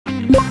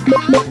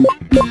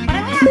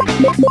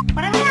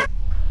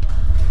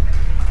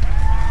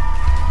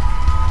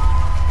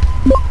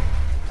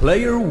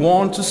Player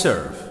 1 to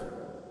serve.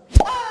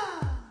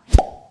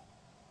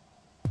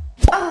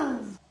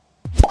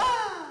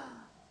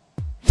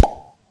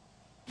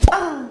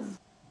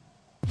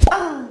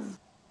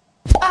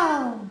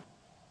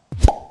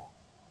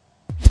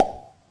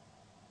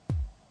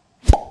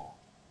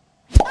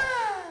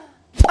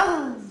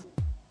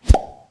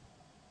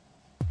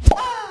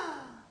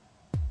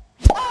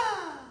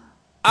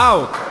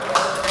 Out.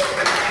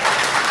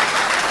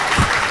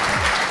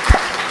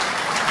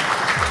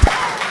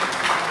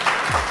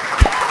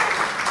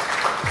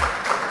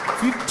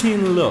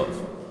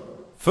 Love.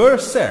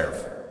 First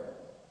serve.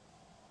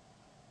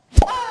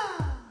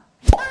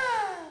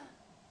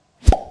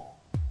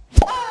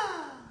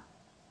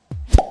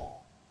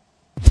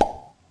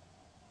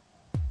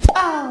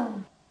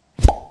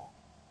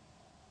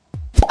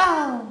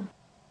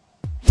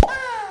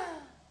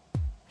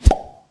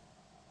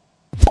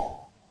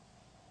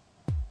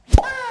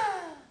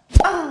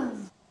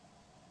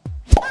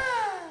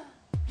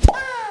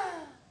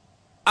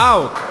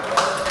 Out.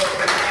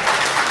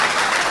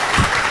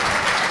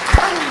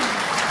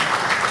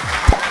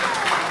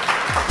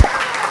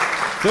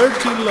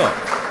 30 love.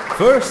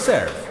 First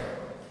serve.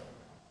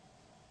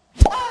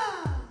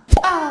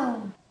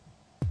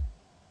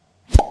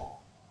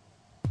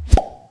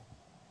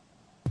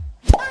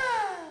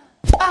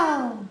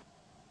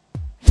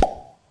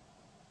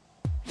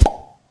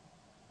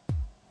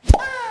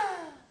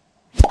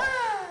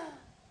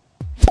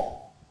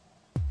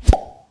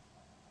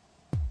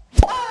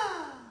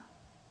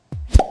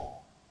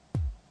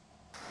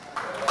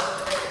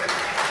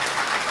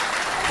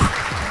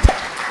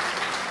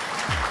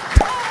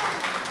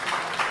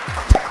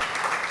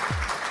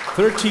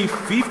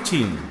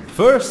 (30-15)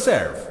 First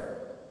serve.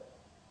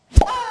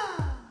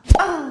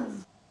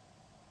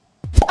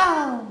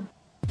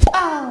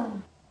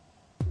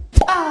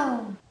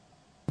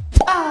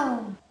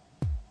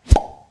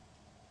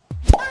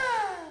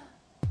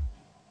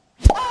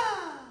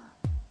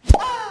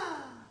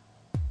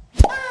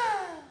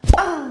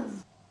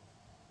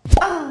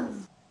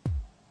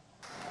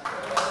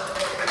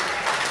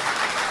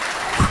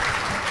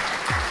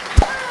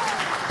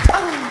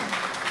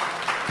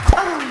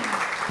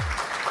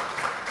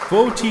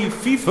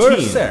 (40-15)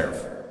 First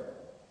serve.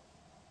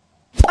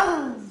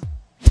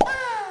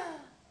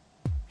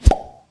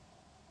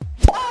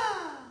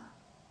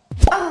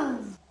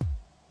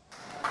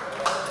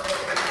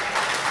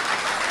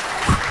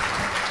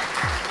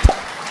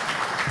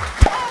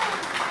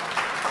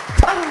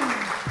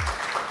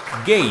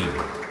 Game.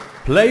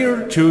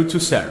 Player 2 to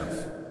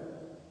serve.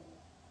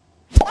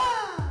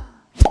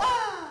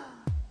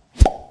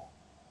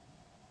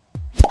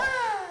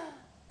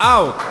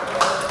 Out.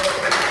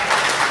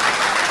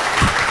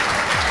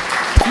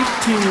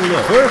 15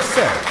 love. First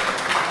serve.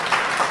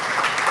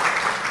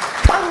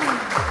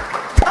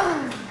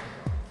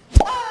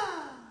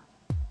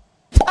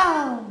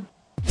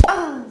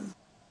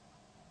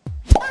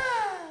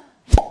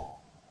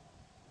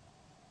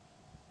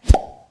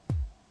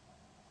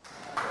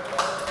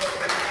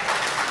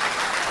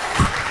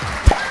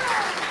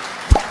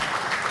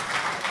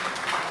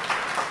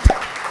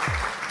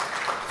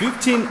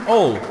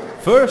 (15-all)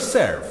 First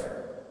serve.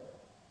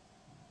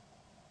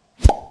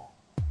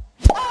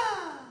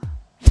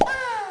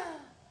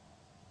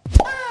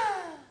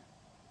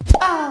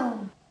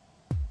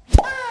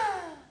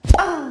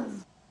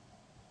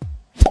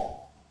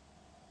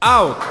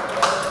 Out.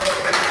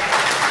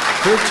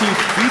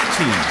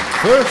 30-15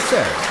 First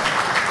serve.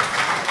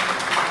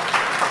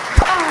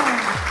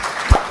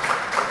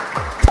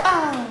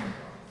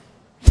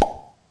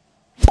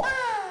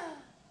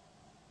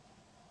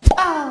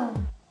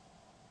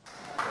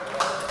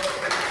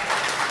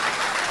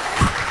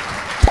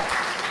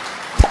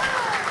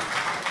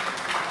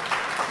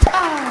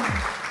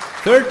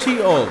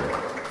 (30-all)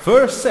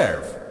 First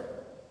serve.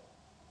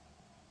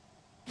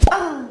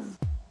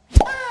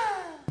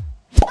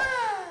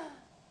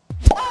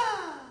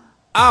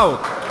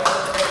 Out.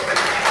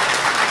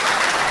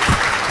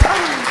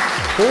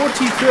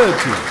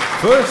 40-30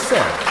 First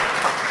serve.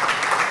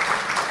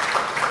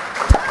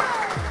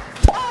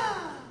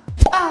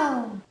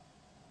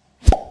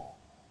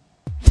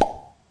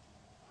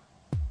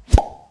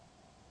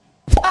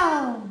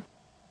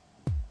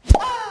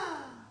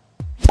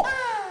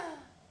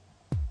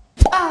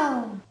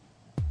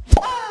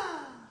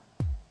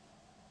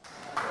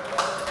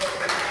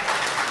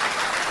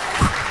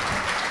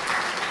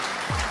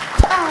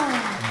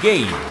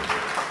 Game.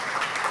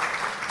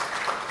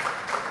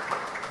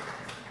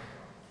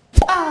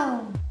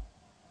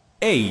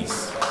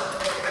 Ace.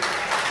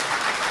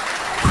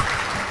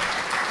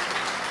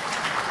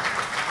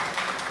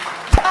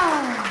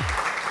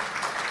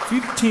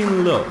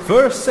 15 love.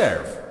 First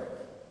serve.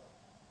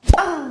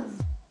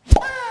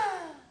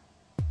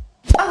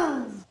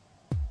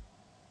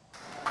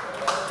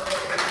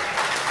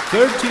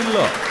 (30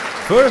 love.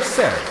 First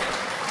serve.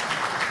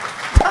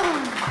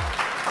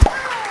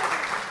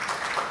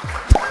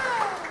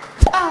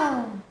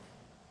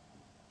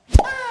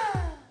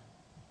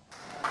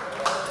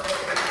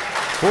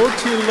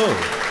 (40 low.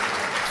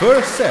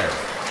 First serve.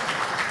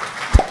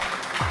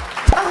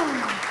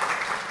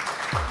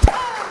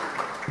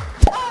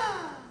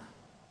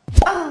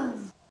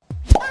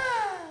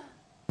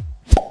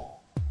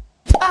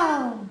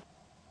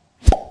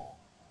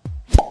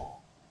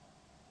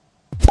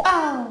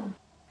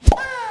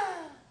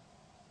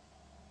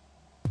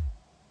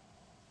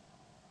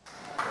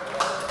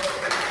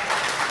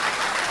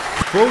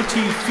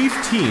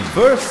 40-15,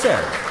 first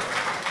serve.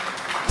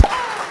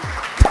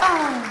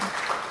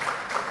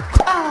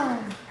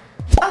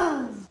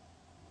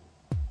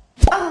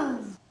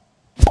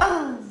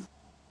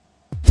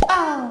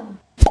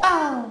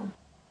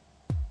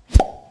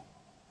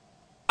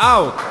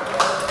 Out.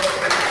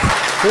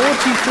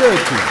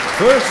 40-30,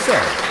 first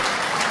serve.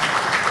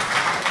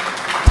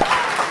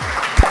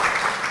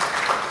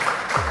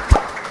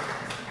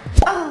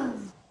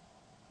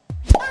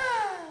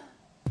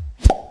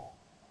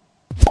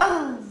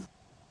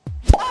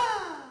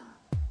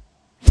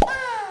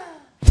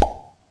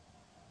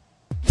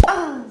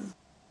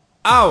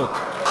 Out.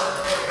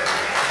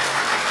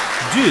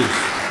 Deuce,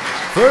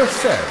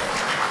 first serve.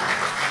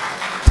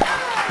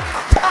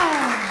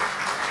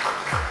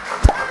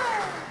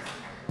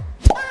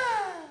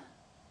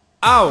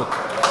 Out.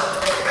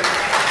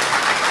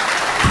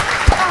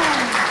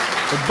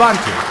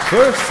 Advantage,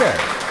 first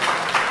serve.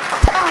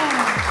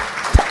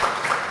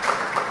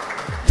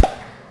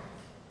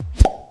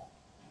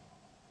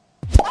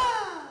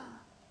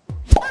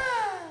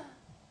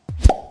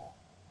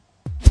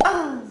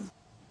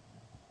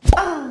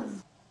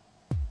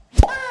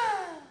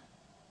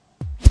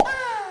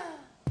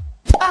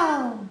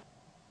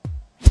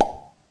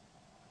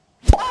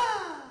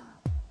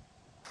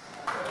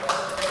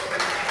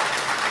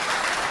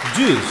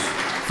 Deuce,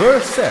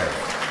 first serve.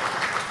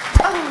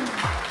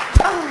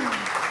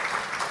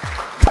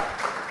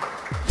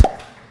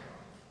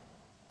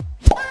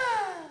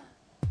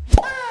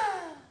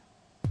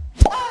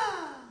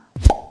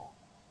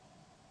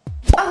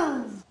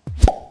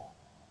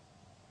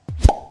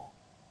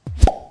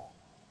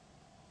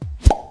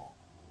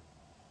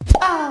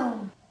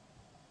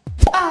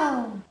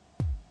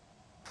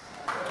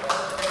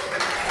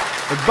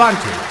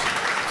 Advantage,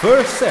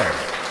 first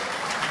serve.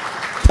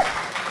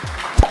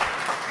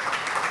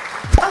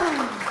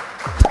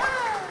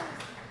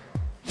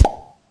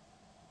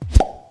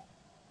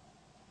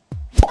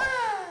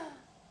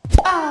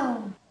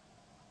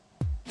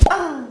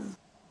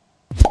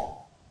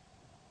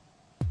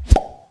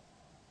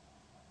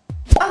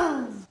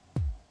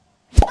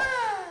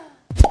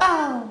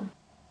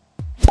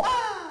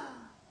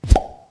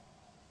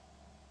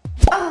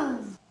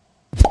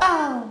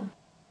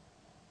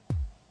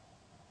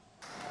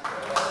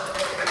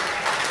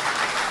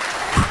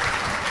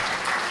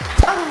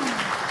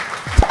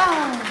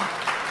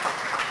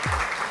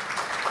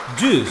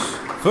 Deuce,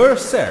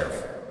 first serve.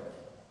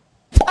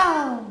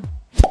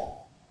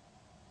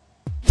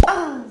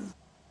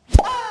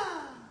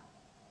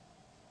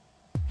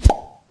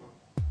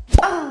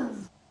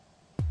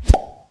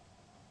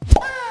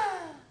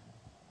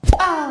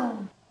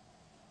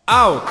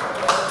 Out.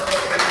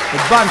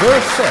 Advantage,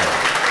 first serve.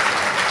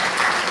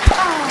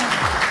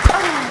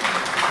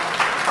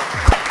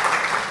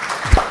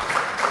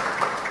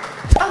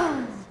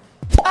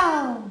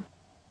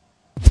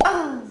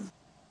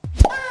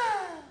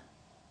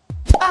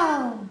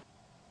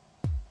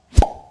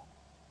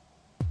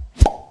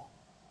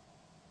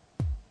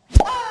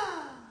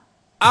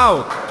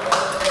 Out.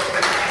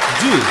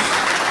 Deuce,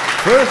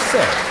 first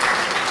serve.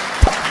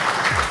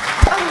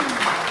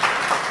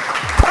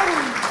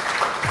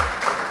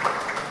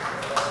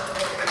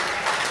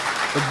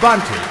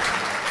 Advantage,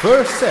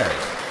 first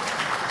serve.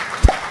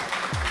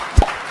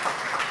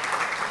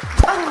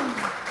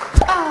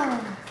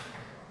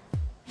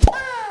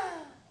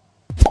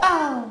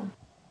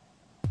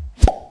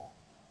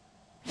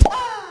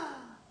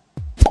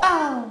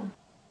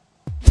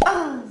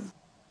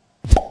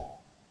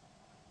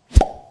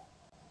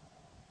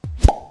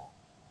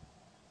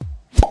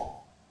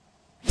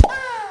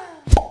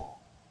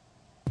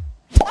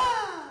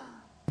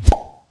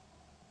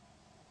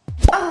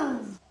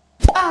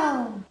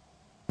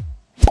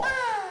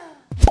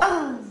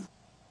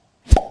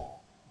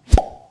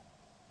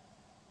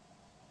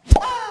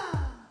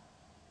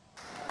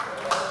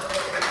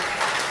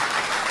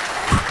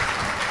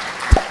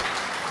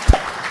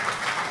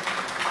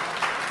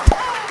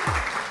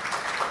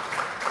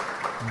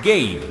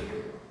 Game.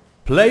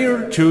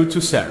 Player 2 to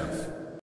serve.